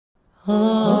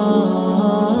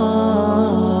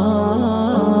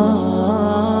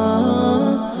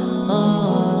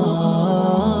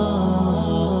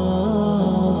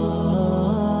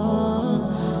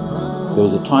There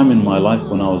was a time in my life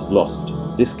when I was lost,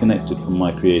 disconnected from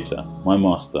my Creator, my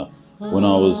Master. When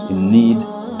I was in need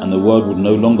and the world would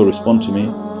no longer respond to me,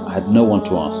 I had no one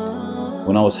to ask.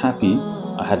 When I was happy,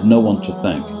 I had no one to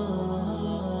thank.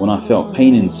 When I felt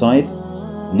pain inside,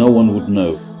 no one would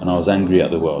know, and I was angry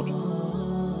at the world.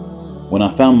 When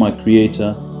I found my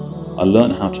Creator, I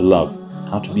learned how to love,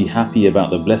 how to be happy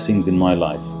about the blessings in my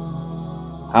life,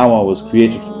 how I was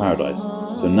created for paradise.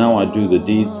 So now I do the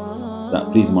deeds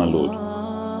that please my Lord.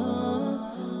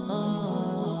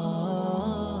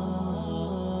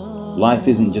 Life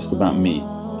isn't just about me.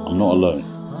 I'm not alone.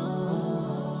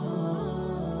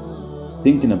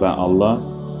 Thinking about Allah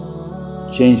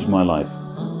changed my life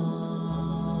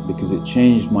because it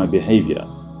changed my behavior,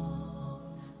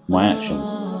 my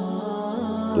actions,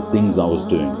 the things I was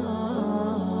doing.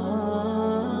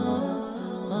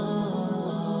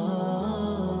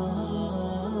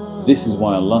 This is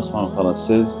why Allah subhanahu wa ta'ala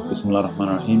says, Bismillah ar-Rahman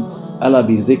ar-Rahim, Ala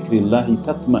bi dhikrillahi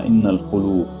tatma'innal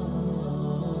qulub.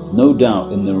 No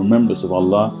doubt in the remembrance of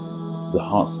Allah, the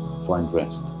hearts find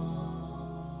rest.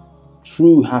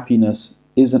 True happiness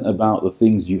isn't about the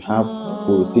things you have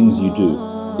or the things you do.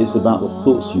 It's about the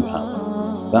thoughts you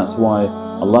have. That's why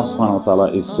Allah subhanahu wa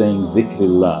ta'ala is saying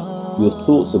dhikrillah, your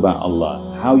thoughts about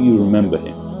Allah, how you remember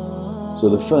Him. So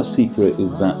the first secret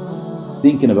is that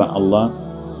thinking about Allah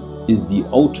is the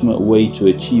ultimate way to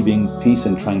achieving peace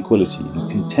and tranquility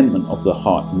and contentment of the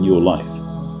heart in your life.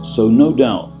 So no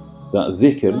doubt that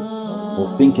dhikr, or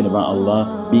thinking about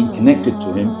Allah, being connected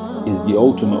to Him, is the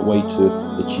ultimate way to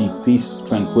achieve peace,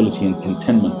 tranquility and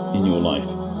contentment in your life.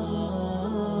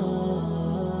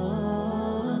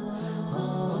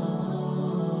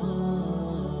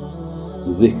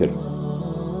 Dhikr,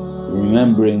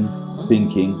 remembering,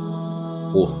 thinking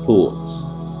or thoughts.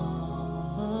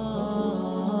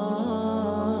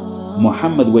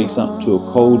 Muhammad wakes up to a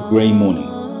cold grey morning.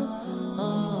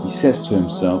 He says to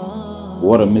himself,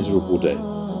 what a miserable day.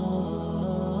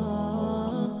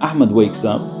 Ahmad wakes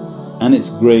up and it's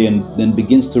grey and then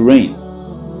begins to rain.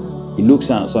 He looks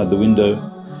outside the window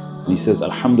and he says,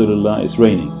 Alhamdulillah, it's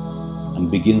raining, and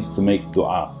begins to make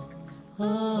dua.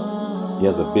 He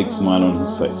has a big smile on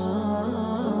his face.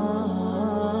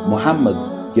 Muhammad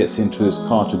gets into his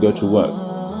car to go to work,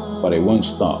 but it won't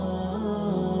start.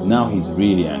 Now he's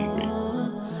really angry.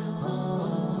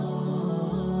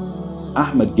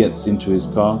 Ahmad gets into his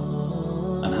car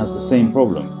and has the same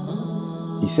problem.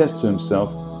 He says to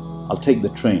himself, I'll take the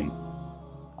train.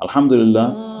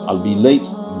 Alhamdulillah, I'll be late,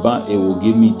 but it will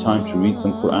give me time to read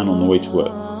some Quran on the way to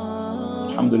work.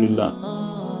 Alhamdulillah.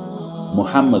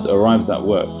 Muhammad arrives at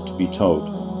work to be told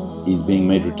he's being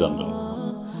made redundant.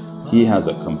 He has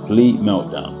a complete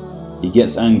meltdown. He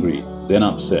gets angry, then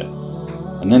upset.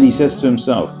 And then he says to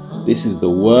himself, this is the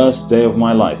worst day of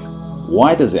my life.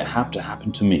 Why does it have to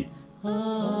happen to me?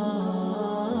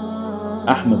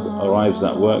 Ahmed arrives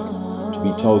at work to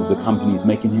be told the company is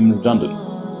making him redundant.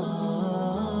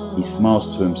 He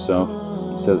smiles to himself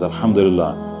and says,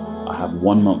 Alhamdulillah, I have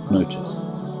 1 month notice,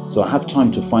 so I have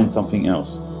time to find something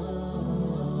else.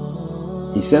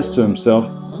 He says to himself,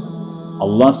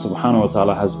 Allah subhanahu wa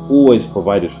ta'ala has always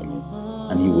provided for me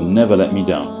and He will never let me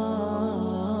down.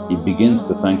 He begins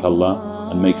to thank Allah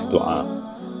and makes dua,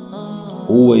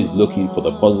 always looking for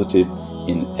the positive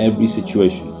in every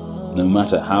situation, no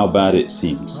matter how bad it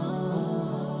seems.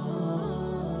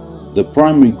 The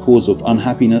primary cause of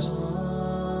unhappiness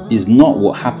is not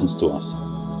what happens to us,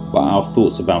 but our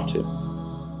thoughts about it.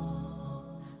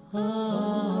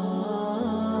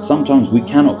 Sometimes we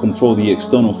cannot control the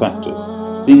external factors,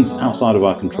 things outside of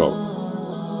our control,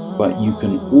 but you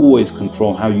can always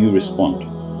control how you respond.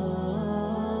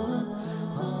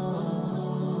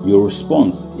 Your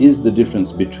response is the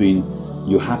difference between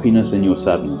your happiness and your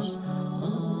sadness.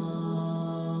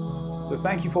 So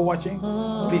thank you for watching.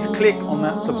 Please click on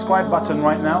that subscribe button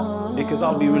right now, because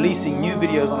I'll be releasing new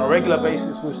videos on a regular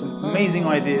basis with some amazing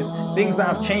ideas, things that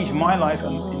have changed my life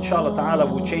and Insha'Allah ta'ala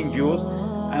will change yours.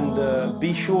 And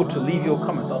be sure to leave your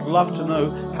comments. I'd love to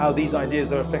know how these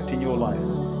ideas are affecting your life.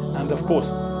 And of course,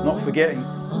 not forgetting,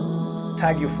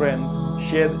 tag your friends,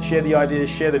 share the ideas,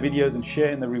 share the videos and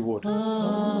share in the reward.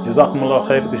 Jazakumullah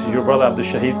khair. This is your brother Abdul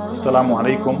Shahid. Assalamu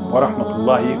alaikum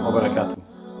warahmatullahi wabarakatuh.